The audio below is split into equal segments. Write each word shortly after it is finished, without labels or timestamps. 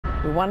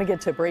We want to get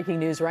to breaking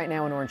news right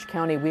now in Orange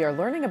County. We are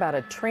learning about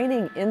a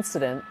training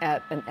incident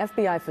at an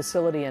FBI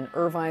facility in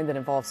Irvine that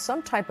involves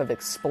some type of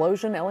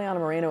explosion. Eliana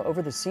Moreno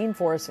over the scene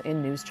for us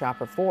in News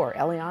Chopper 4.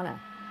 Eliana.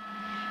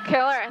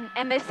 Killer,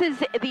 and this is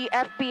the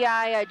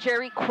FBI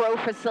Jerry Crow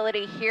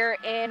facility here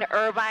in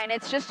Irvine.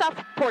 It's just off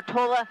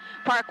Portola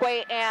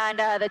Parkway and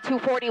the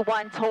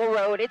 241 toll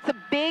road. It's a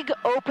big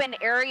open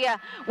area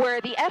where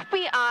the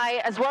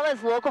FBI as well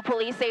as local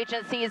police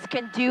agencies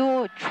can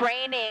do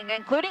training,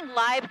 including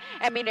live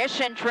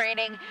ammunition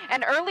training.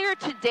 And earlier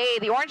today,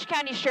 the Orange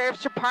County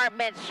Sheriff's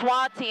Department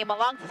SWAT team,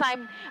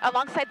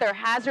 alongside their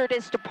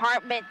hazardous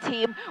department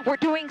team, were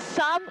doing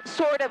some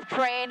sort of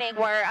training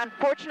where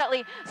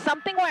unfortunately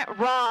something went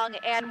wrong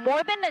and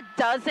more than a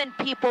dozen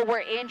people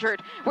were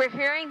injured. We're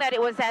hearing that it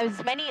was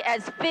as many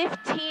as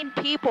 15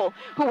 people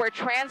who were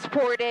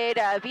transported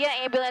via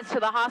ambulance to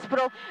the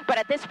hospital, but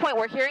at this point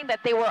we're hearing that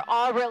they were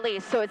all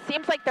released, so it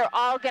seems like they're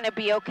all going to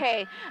be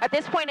okay. At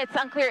this point it's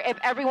unclear if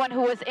everyone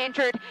who was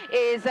injured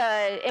is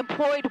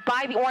employed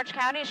by the Orange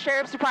County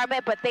Sheriff's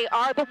Department, but they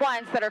are the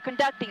ones that are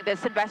conducting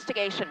this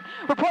investigation.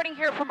 Reporting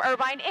here from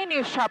Irvine in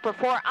News Chopper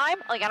 4, I'm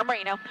Eliana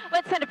Moreno.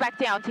 Let's send it back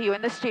down to you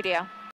in the studio.